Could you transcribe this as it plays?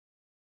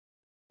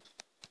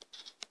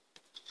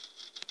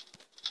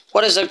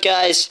What is up,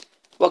 guys?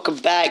 Welcome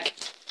back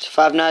to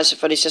Five Nights at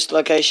Freddy's sister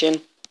location.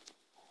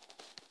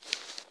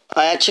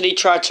 I actually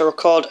tried to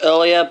record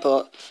earlier,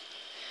 but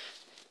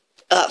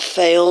that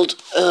failed.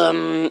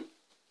 But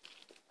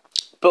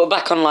we're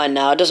back online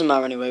now. It doesn't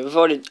matter anyway. We've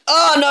already.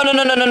 Oh no!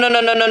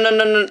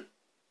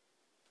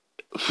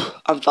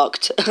 I'm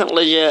fucked.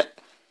 Legit.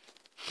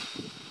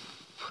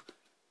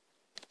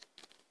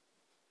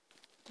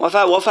 What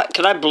if I?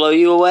 Can I blow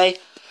you away?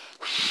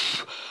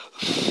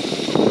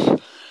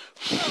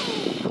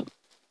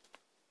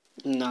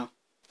 No.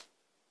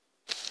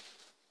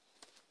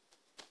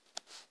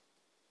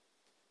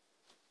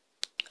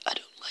 I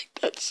don't like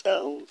that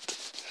sound.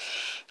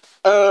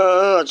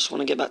 I just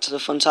want to get back to the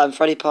fun time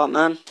Freddy part,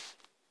 man.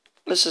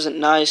 This isn't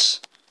nice.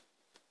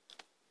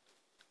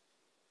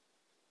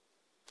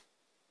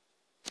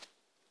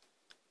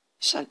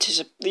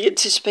 The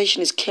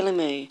anticipation is killing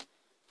me.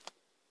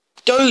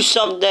 Do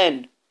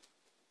something!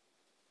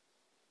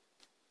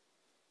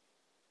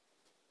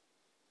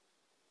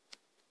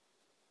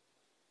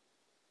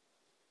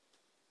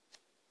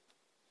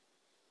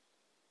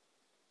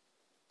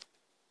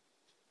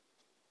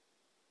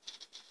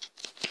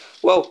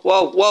 Whoa,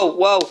 whoa, whoa,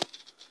 whoa!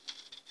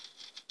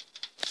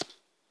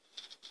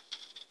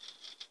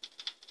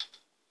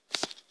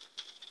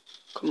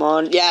 Come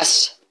on,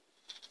 yes!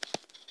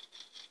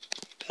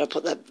 Better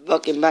put that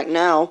fucking back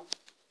now.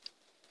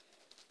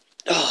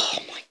 Oh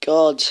my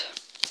god.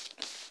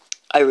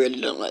 I really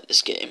don't like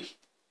this game.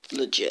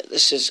 Legit,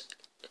 this is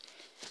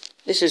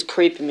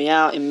creeping me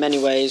out in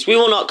many ways. We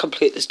will not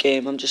complete this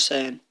game, I'm just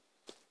saying.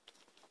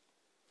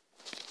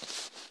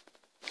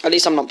 At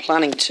least I'm not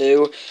planning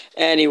to.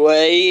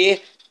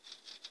 Anyway.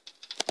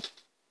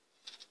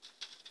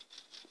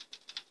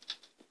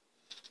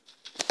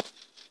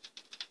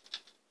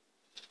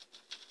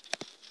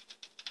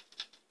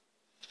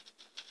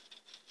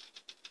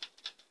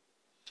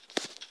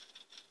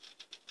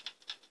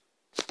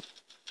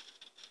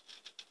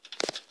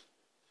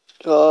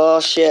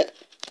 Oh shit.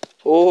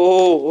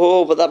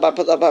 Oh, put that back,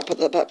 put that back, put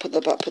that back, put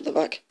that back, put that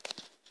back.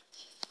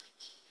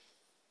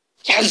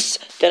 Yes!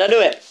 Did I do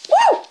it?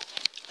 Woo!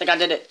 I think I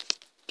did it.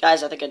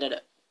 Guys, I think I did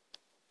it.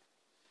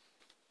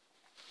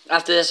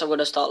 After this, I'm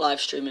going to start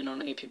live streaming on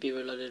APB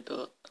Reloaded,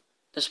 but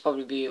this will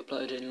probably be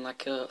uploaded in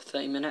like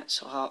 30 minutes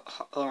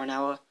or an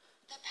hour.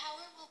 The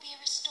power will be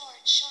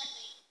restored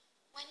shortly.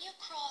 When you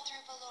crawl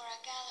through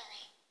Ballora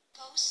Gallery,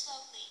 go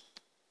slowly.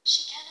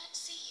 She cannot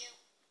see you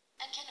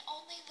and can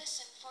only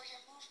listen for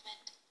your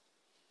movement.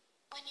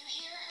 When you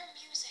hear her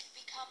music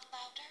become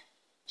louder,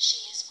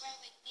 she is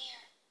growing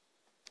near,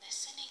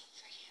 listening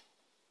for you.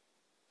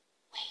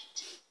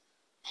 Wait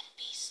and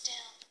be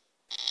still.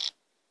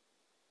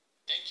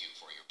 Thank you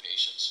for your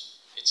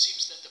patience. It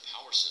seems that the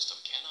power system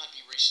cannot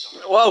be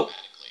restarted Whoa.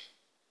 automatically.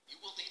 You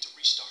will need to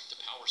restart the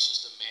power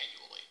system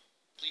manually.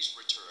 Please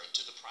return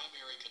to the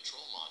primary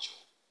control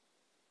module.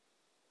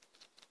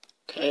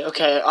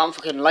 Okay, I'm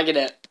fucking lagging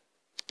it.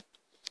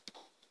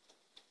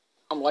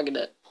 I'm lagging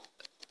it.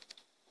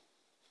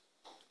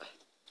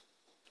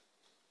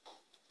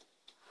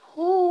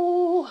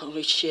 Ooh,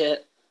 holy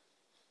shit.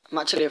 I'm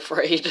actually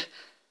afraid.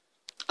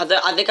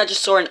 I think I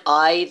just saw an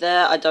eye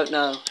there, I don't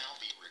know. You will now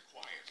be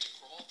required to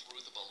crawl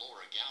through the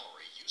Ballora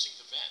Gallery using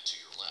the vent to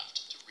your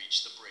left to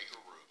reach the breaker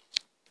room.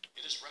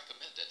 It is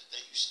recommended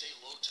that you stay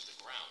low to the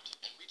ground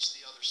and reach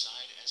the other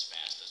side as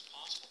fast as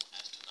possible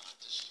as to not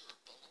disturb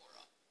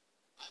Ballora.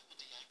 I will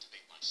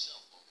deactivate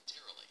myself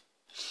momentarily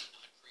and do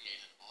not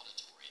create an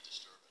auditory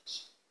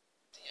disturbance.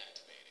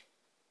 Deactivating.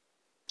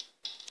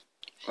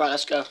 Right,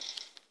 let's go.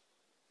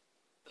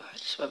 Alright,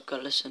 this is where I've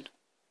got to listen.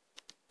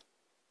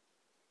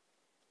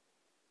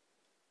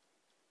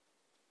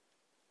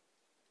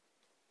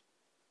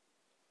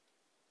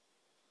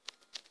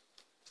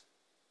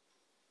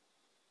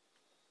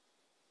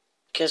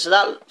 Okay, so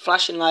that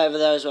flashing light over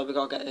there is where we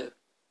gotta get to.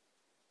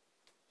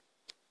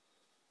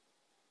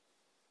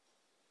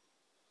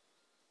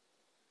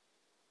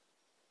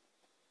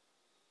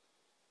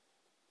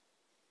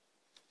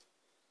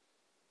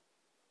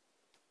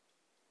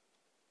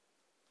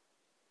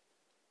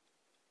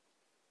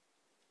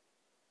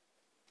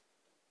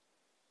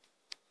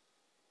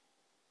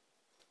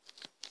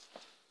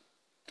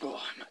 Oh,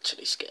 I'm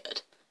actually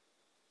scared.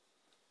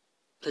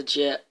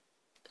 Legit.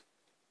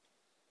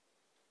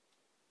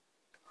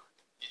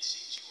 It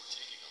seems you are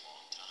taking a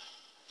long time.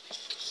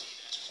 Please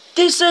proceed as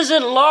This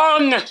isn't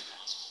long!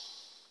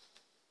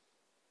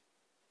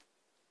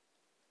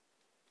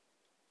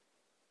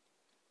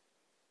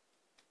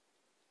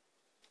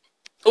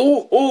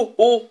 Ooh,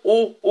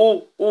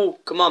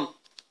 come on.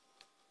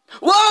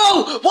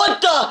 Whoa!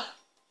 What the?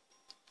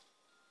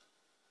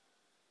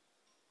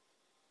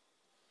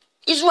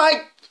 He's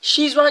right.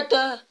 She's right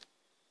there.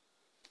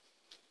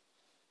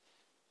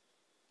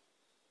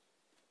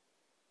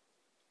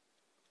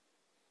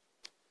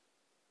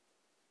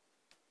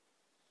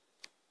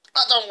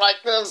 I don't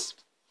like this.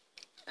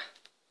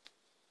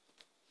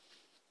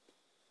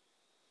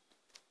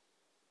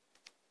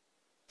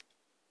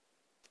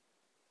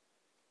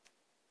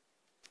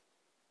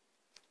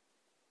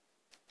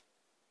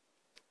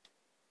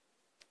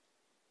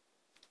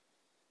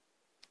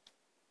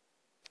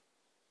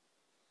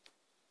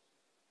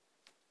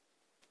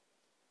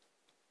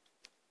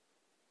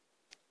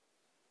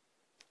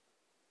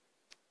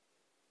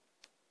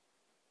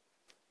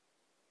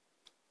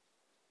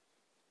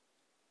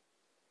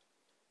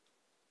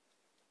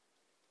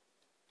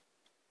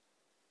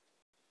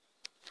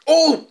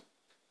 Oh!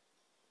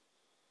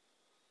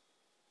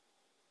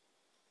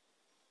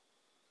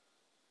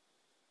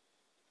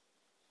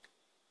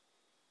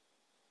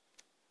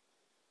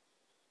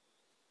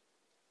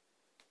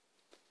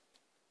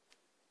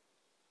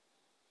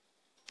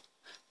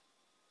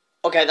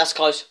 Okay, that's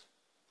close.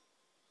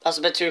 That's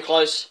a bit too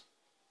close.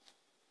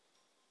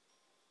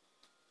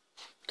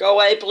 Go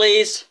away,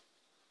 please.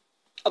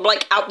 I'm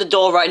like out the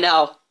door right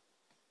now.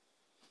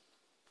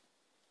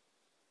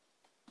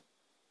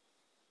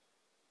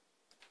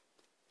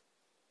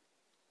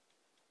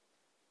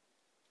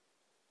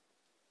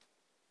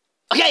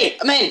 Okay,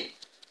 I'm in.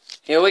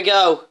 Here we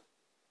go.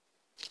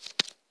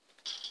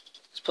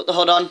 Let's put the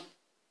hood on.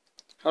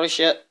 Holy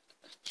shit.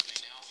 They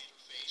now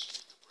interface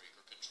with the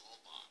breaker control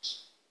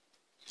box.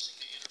 Using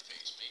the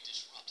interface may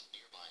disrupt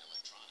nearby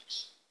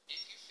electronics.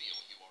 If you feel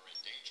you are in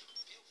danger,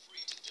 feel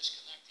free to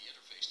disconnect the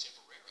interface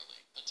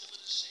temporarily until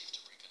it is safe to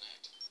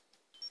reconnect.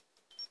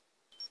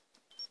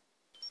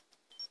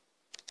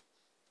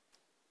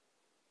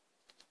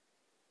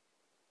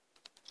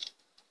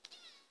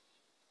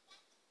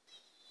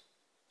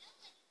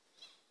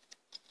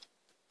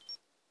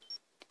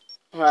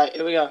 Alright,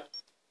 here we go.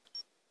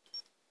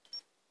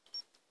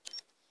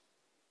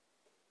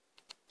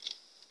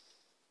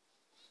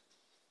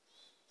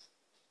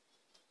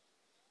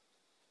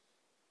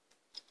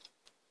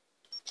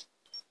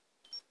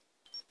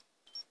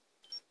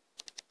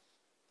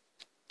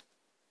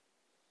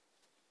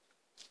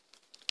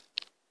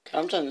 Okay,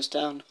 I'm turning this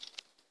down.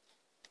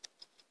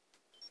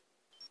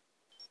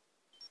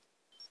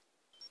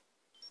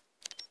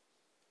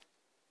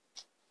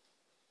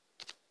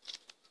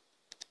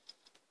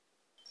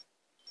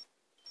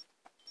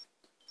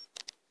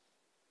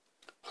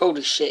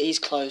 Holy shit, he's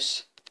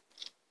close.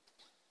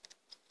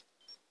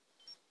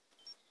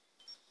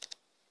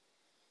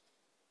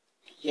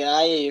 Yeah,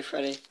 I hear you,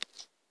 Freddy.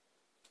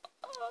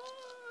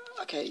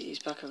 Okay, he's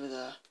back over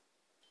there.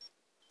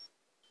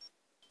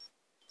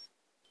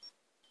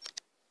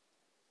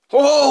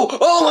 Whoa!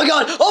 Oh my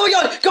god! Oh my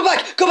god! Go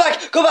back! Go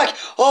back! Go back!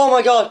 Oh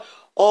my god!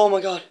 Oh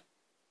my god!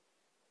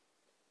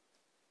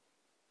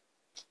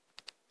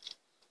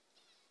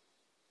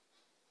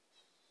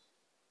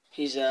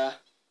 He's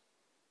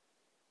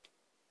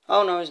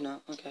Oh no, he's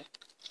not. Okay.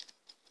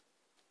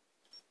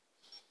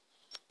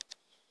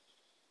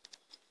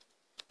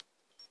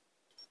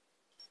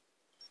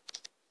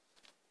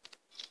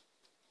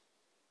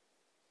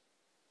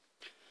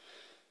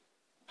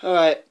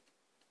 Alright.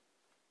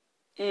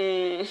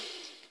 I'm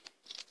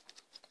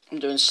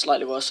doing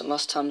slightly worse than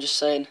last time, just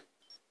saying.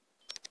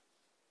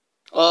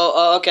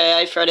 Oh, okay,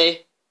 hey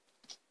Freddy.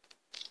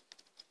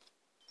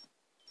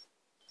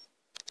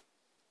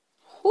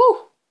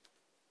 Whew.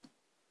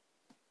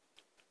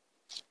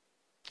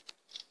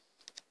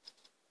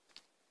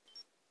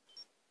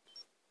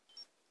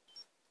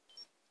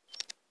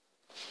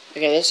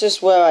 Okay, this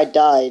is where I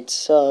died,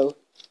 so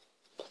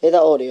play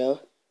that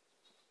audio.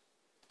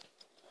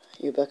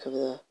 You back over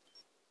there.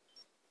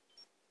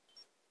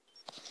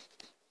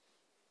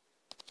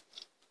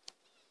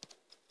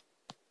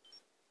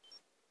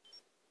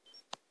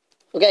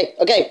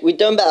 Okay, we're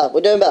doing better,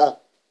 we're doing better.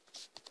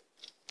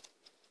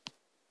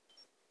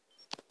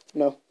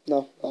 No,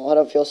 I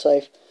don't feel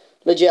safe.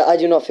 Legit, I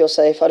do not feel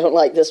safe. I don't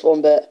like this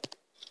one bit.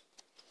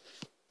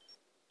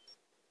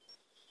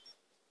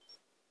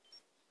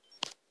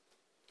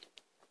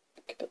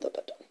 Okay, put that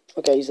back down.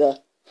 Okay, he's there.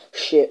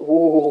 Shit,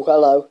 ooh,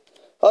 hello.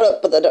 Hold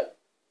up, put that down.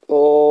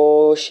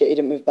 Oh, shit, he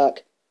didn't move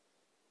back.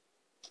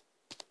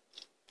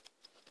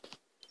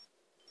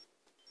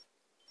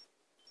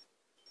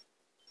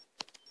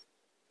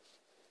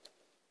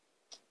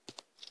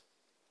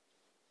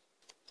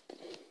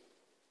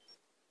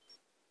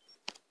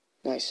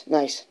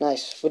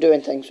 Nice. We're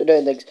doing things.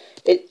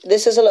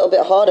 This is a little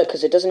bit harder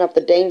because it doesn't have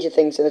the danger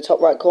things in the top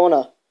right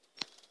corner.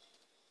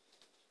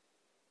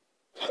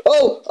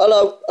 Oh,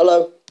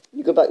 hello.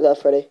 You go back there,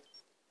 Freddy.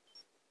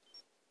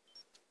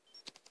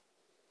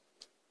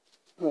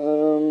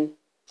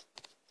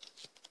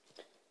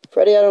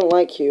 Freddy, I don't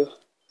like you.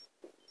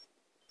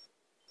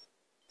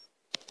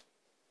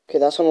 Okay,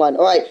 that's online.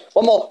 Alright,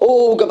 one more.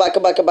 Oh, go back.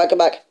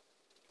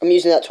 I'm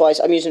using it twice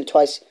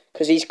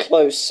because he's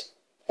close.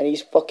 And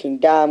he's fucking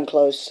damn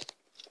close.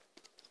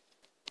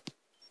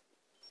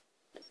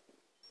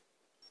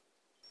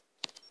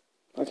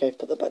 Okay,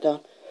 put that back down.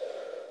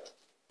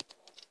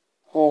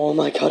 Oh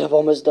my god, I've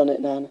almost done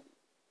it, man.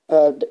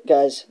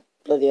 Guys,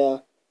 bloody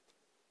hell.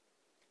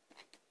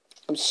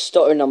 I'm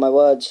stuttering on my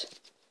words.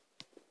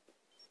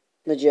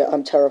 Legit,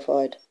 I'm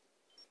terrified.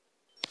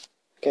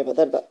 Okay, put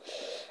that back.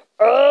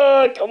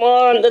 Come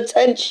on, the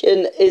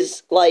tension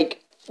is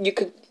like you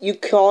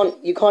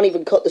can't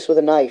even cut this with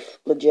a knife,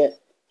 legit.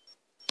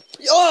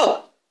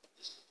 Oh!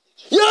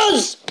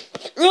 Yes!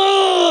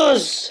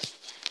 Yes!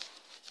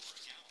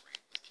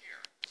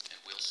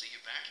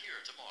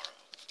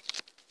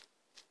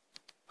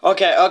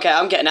 Okay,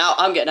 I'm getting out.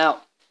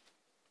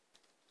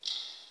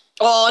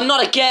 Oh,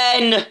 not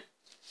again!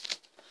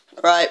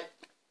 Right.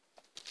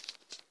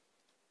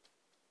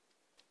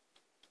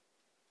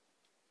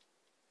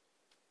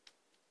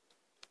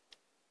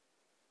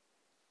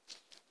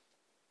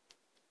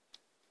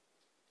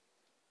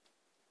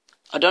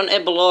 I don't hear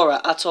Ballora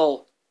at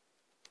all.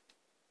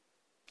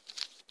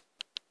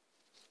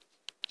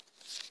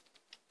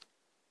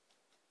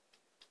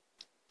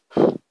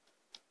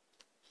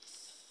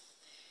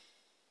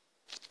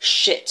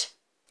 Shit.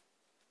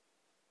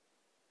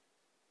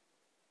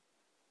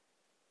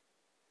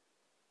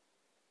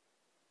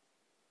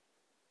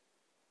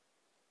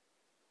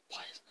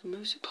 Why is the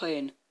music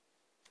playing?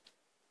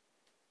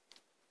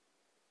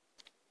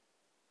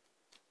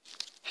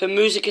 Her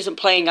music isn't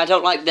playing. I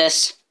don't like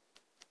this.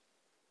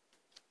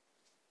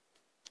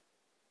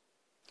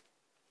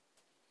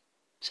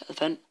 Is that the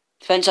vent?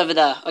 The vent's over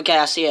there. Okay,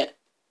 I see it.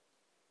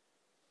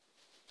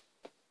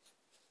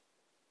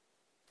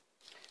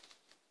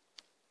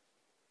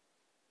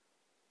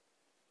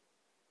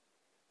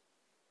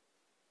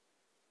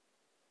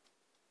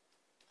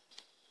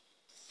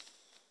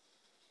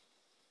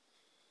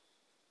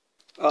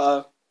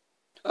 Uh-oh.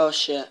 Oh,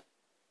 shit.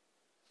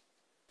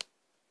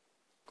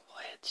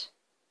 Quiet.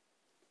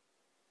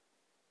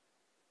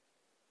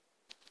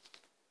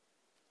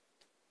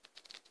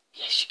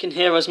 Yes, you can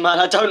hear us, man.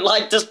 I don't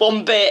like this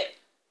one bit.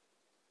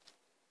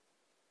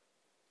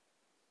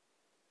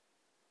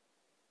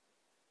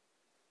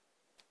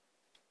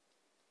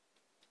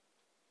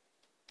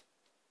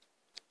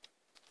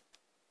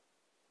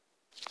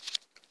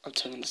 I'm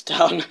turning this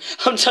down.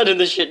 I'm turning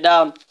this shit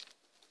down.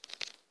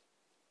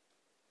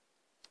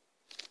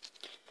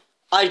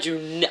 I do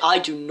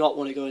not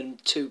want to go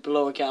into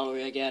below a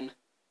gallery again.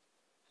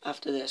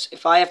 After this.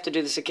 If I have to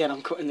do this again,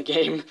 I'm quitting the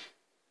game.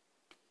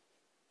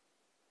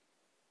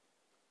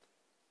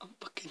 I'm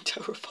fucking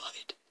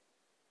terrified.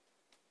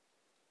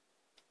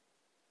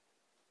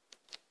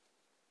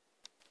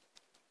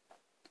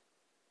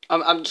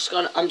 I'm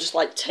just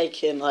like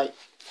taking like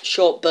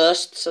short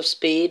bursts of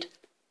speed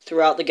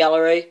throughout the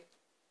gallery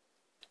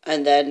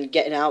and then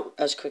getting out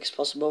as quick as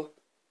possible.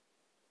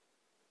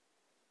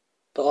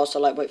 But also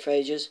like wait for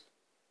ages.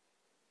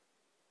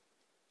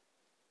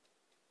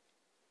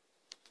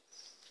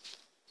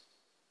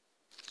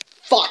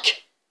 Fuck!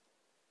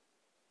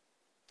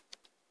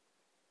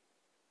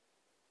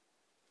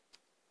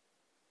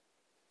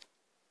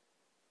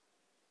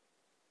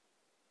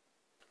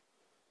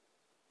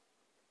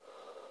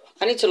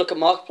 I need to look at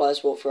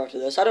Markiplier's walkthrough after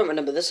this. I don't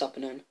remember this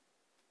happening.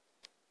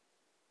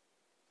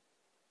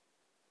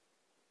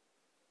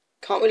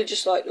 Can't really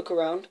just like look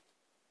around.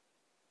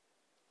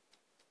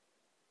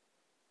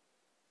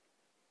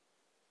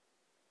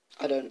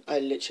 I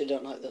literally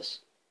don't like this.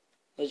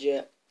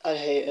 Legit. I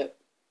hate it.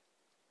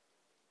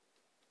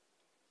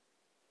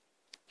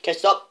 Okay,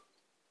 stop.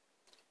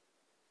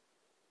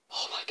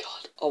 Oh my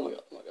god. Oh my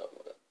god. Oh my god. Oh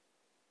my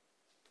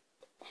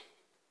god.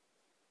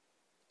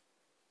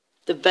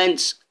 The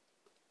vent's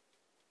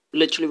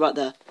literally right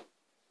there.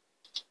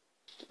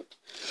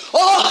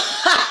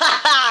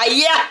 Oh!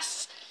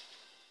 Yes!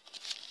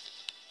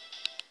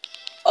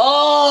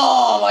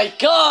 Oh my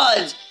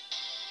god!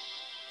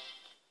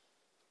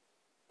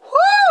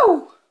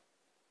 Woo!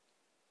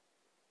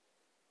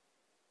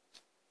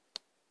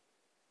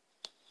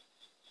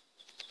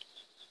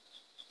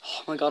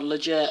 Oh my god,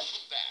 legit.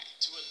 Welcome back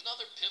to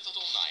another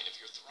pivotal night of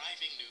your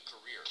thriving new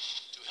career.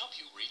 To help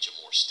you reach a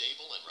more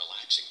stable and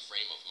relaxing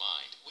frame of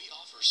mind, we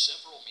offer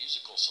several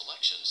musical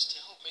selections to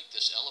help make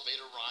this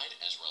elevator ride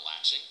as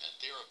relaxing and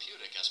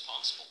therapeutic as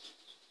possible.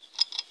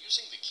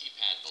 Using the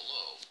keypad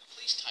below,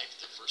 please type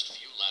the first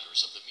few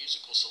letters of the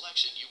musical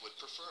selection you would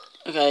prefer.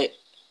 Okay.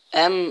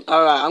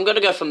 Alright, I'm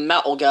gonna go for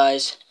metal,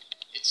 guys.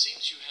 It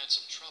seems you had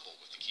some trouble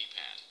with the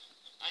keypad.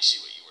 I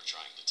see what you were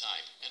trying to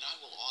type, and I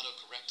will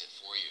auto-correct it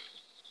for you.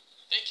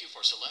 Thank you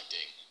for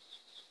selecting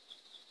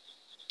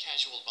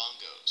Casual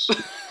Bongos.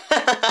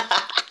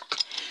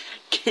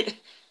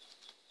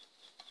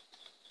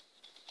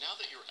 Now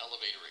that your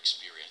elevator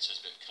experience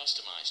has been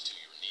customized to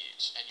your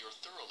needs and you're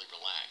thoroughly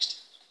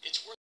relaxed,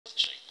 it's worth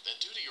mentioning that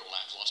due to your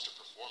lackluster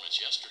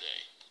performance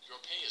yesterday, your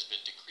pay has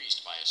been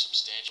decreased by a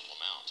substantial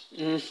amount.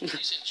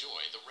 Please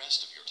enjoy the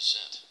rest of your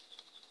descent.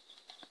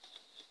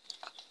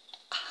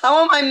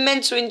 How am I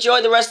meant to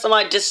enjoy the rest of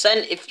my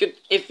descent if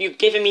you're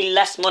giving me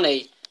less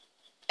money?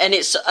 And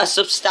it's a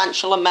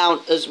substantial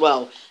amount as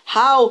well.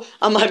 How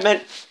am I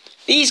meant...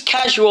 These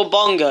casual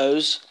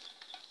bongos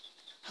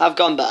have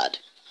gone bad.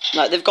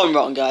 Like, they've gone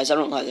rotten, guys. I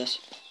don't like this.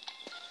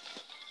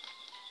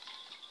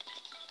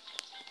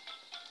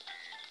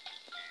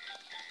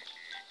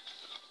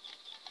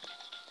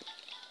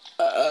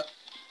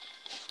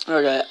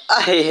 Okay,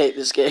 I hate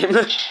this game. Due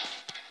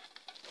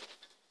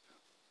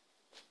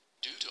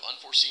to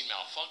unforeseen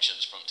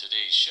malfunctions from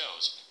today's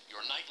shows,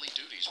 your nightly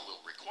duties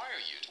will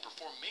require you to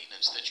perform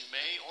maintenance that you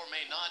may or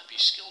may not be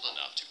skilled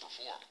enough to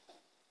perform.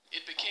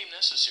 It became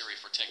necessary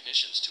for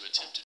technicians to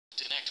attempt to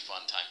disconnect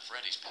Funtime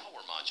Freddy's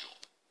power module.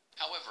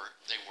 However,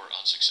 they were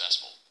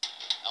unsuccessful.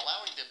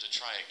 Allowing them to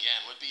try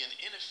again would be an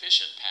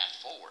inefficient path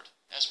forward,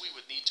 as we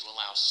would need to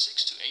allow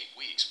 6 to 8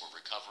 weeks for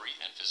recovery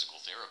and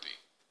physical therapy.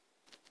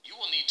 You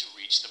will need to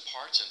reach the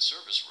parts and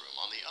service room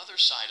on the other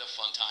side of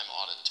Funtime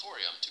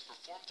Auditorium to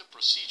perform the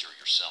procedure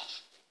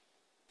yourself.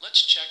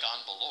 Let's check on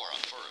Ballora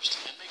first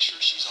and make sure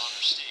she's on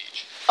her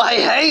stage. I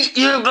hate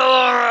you,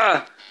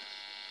 Ballora!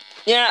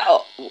 Yeah,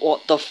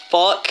 what the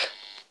fuck?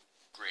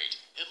 Great.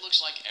 It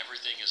looks like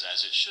everything is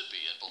as it should be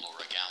at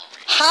Ballora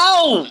Gallery.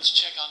 How? Let's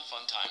check on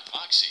Funtime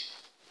Foxy.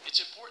 It's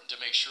important to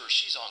make sure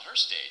she's on her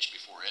stage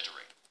before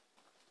entering.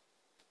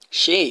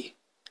 She?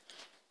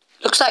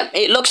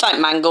 It looks like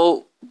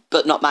Mangle,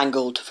 but not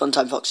mangled.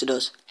 Funtime Foxy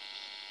does.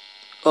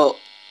 Oh.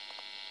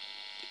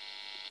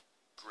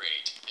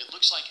 Great. It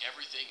looks like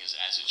everything is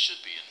as it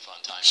should be in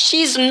Funtime.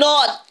 She's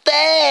not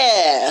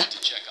there!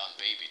 To check on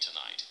Baby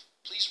tonight,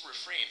 please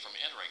refrain from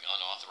entering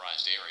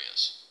unauthorized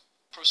areas.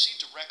 Proceed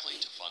directly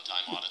to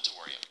Funtime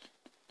Auditorium.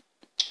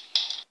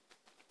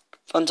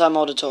 Funtime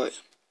Auditorium.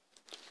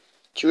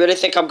 Do you really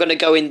think I'm gonna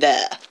go in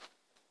there?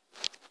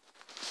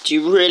 Do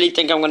you really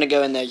think I'm gonna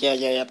go in there?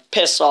 Yeah.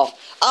 Piss off.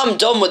 I'm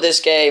done with this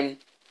game.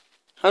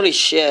 Holy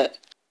shit.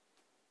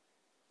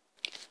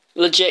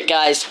 Legit,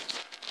 guys.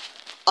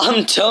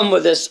 I'm done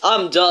with this.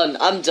 I'm done.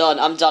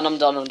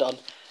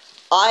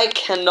 I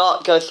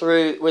cannot go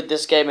through with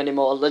this game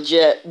anymore.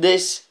 Legit.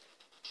 This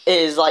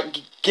is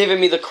like giving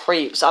me the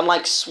creeps. I'm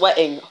like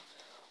sweating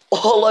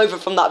all over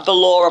from that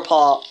Ballora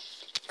part.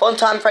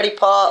 Funtime Freddy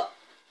part,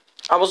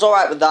 I was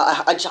alright with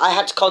that. I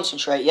had to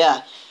concentrate,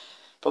 yeah.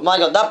 But my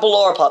god, that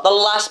Ballora part, the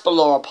last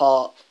Ballora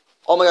part.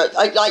 Oh my god,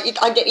 I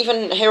didn't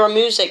even hear a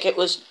music. It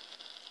was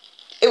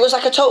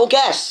like a total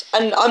guess.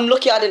 And I'm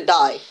lucky I didn't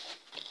die.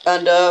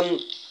 And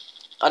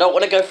I don't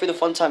want to go through the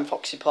Funtime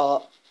Foxy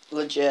part.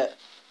 Legit.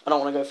 I don't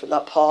want to go through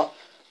that part.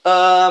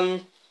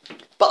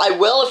 But I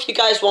will if you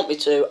guys want me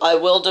to. I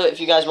will do it if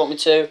you guys want me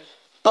to.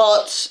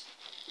 But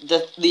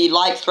the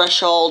like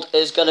threshold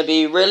is going to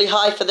be really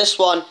high for this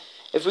one.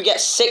 If we get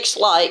 6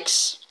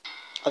 likes,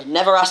 I've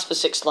never asked for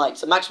 6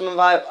 likes. The maximum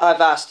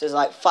I've asked is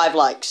like 5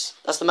 likes.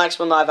 That's the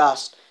maximum I've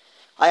asked.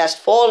 I asked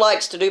 4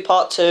 likes to do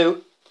part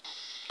 2.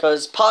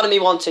 Because part of me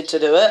wanted to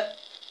do it.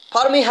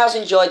 Part of me has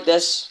enjoyed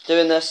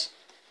doing this.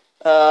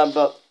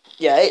 But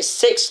yeah, it's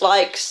 6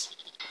 likes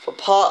for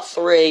part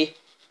 3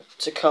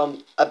 to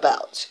come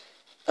about.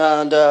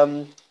 And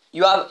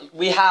I'll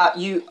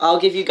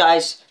give you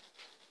guys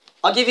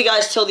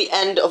till the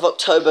end of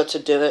October to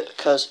do it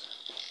because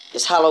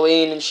it's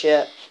Halloween and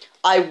shit.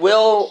 I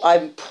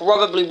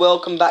probably will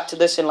come back to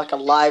this in like a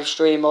live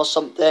stream or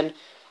something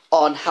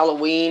on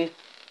Halloween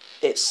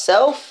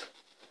itself.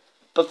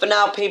 But for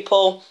now,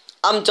 people,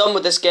 I'm done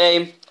with this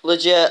game.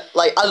 Legit,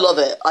 like, I love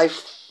it. I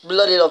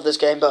bloody love this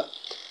game, but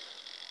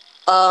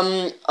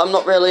I'm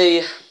not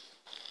really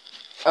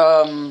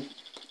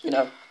you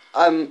know,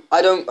 I'm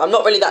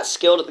not really that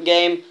skilled at the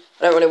game.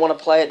 I don't really want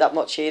to play it that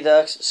much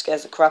either because it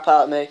scares the crap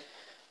out of me.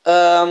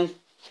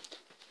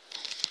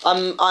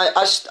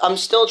 I'm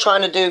still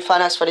trying to do Five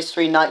Nights at Freddy's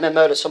 3 Nightmare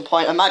Mode at some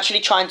point. I'm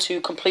actually trying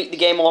to complete the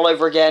game all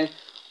over again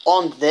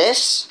on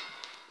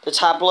the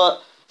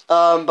tablet.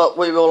 But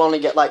we will only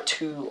get like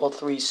 2 or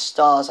 3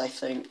 stars, I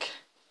think,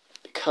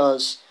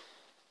 because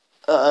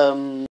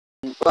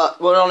but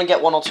we'll only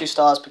get 1 or 2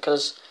 stars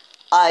because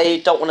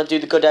I don't want to do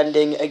the good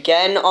ending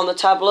again on the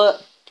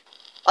tablet.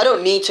 I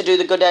don't need to do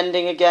the good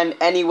ending again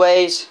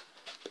anyways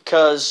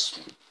because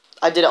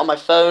I did it on my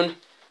phone.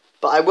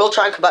 But I will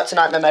try and come back to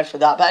Nightmare Mode for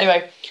that. But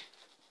anyway,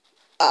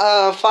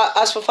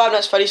 as for Five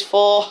Nights at Freddy's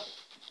 4,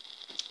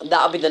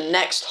 that'll be the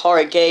next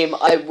horror game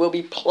I will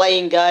be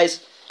playing,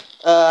 guys.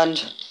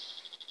 And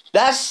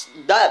that's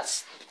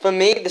for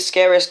me the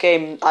scariest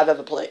game I've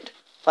ever played.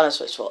 Five Nights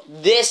at Freddy's 4.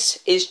 This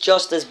is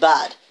just as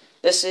bad.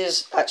 This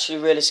is actually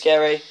really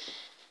scary.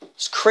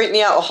 It's creeped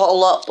me out a whole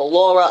lot.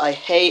 Ballora, I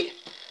hate.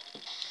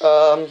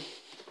 But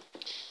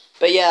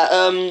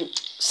yeah,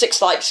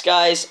 6 likes,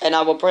 guys, and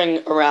I will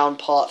bring around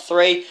part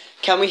 3.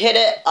 Can we hit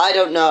it? I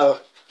don't know.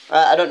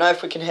 I don't know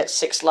if we can hit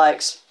 6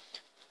 likes.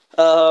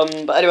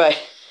 But anyway,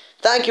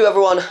 thank you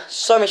everyone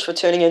so much for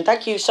tuning in.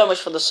 Thank you so much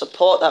for the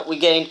support that we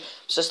gained with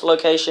Sister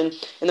Location.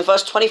 In the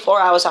first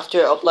 24 hours after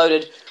it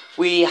uploaded,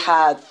 we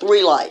had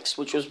 3 likes,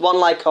 which was 1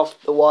 like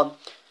off the one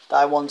that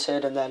I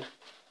wanted, and then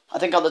I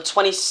think on the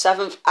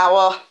 27th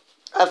hour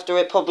after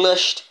it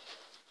published,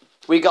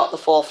 we got the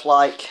 4th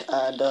like,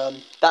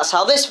 and that's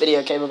how this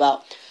video came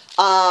about.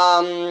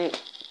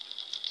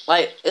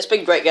 Like, it's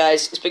been great,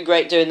 guys. It's been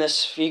great doing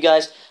this for you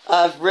guys.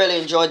 I've really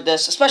enjoyed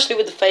this, especially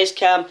with the face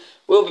cam.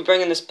 We'll be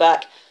bringing this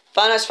back.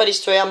 Five Nights at Freddy's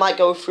 3, I might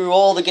go through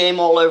all the game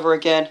all over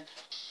again,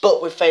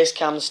 but with face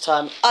cam this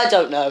time. I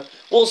don't know.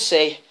 We'll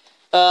see.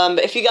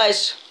 But if you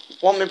guys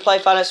want me to play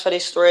Five Nights at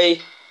Freddy's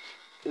 3,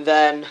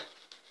 then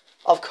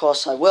of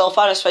course I will.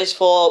 Five Nights at Freddy's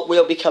 4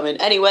 will be coming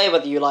anyway,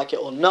 whether you like it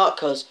or not,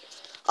 because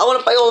I want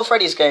to play all the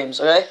Freddy's games,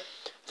 okay?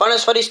 Five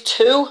Nights at Freddy's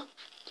 2,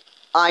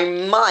 I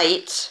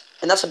might,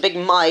 and that's a big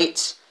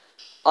might,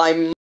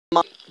 I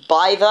might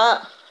buy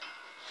that.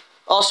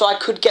 Also, I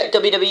could get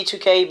WWE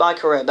 2K My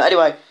Career. But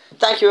anyway,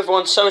 thank you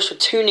everyone so much for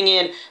tuning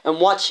in and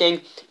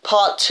watching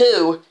part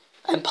 2,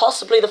 and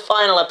possibly the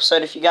final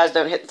episode if you guys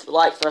don't hit the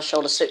like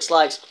threshold of 6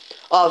 likes,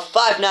 of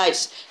Five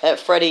Nights at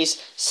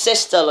Freddy's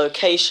sister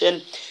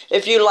location.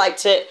 If you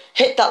liked it,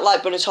 hit that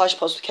like button as hard as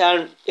possible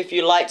can. If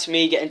you liked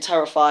me getting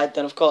terrified,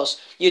 then of course,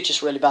 you're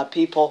just really bad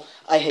people.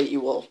 I hate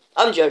you all.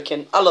 I'm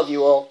joking. I love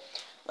you all.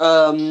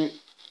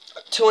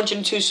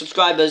 202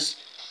 subscribers.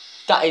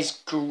 That is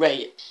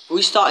great.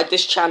 We started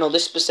this channel,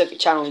 this specific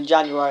channel, in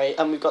January,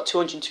 and we've got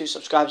 202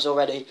 subscribers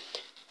already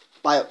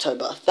by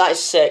October. That is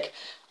sick.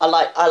 I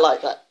like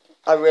that.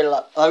 I really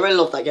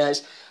love that,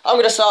 guys. I'm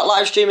gonna start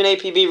live streaming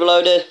APB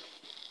Reloaded.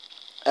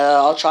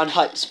 I'll try and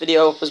hype this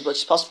video up as much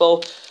as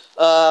possible.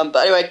 But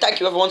anyway, thank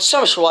you everyone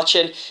so much for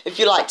watching. If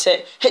you liked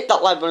it, hit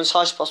that like button as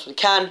hard as possible you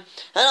can, and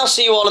I'll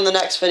see you all in the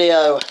next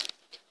video.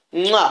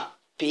 Mwah.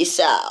 Peace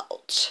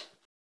out.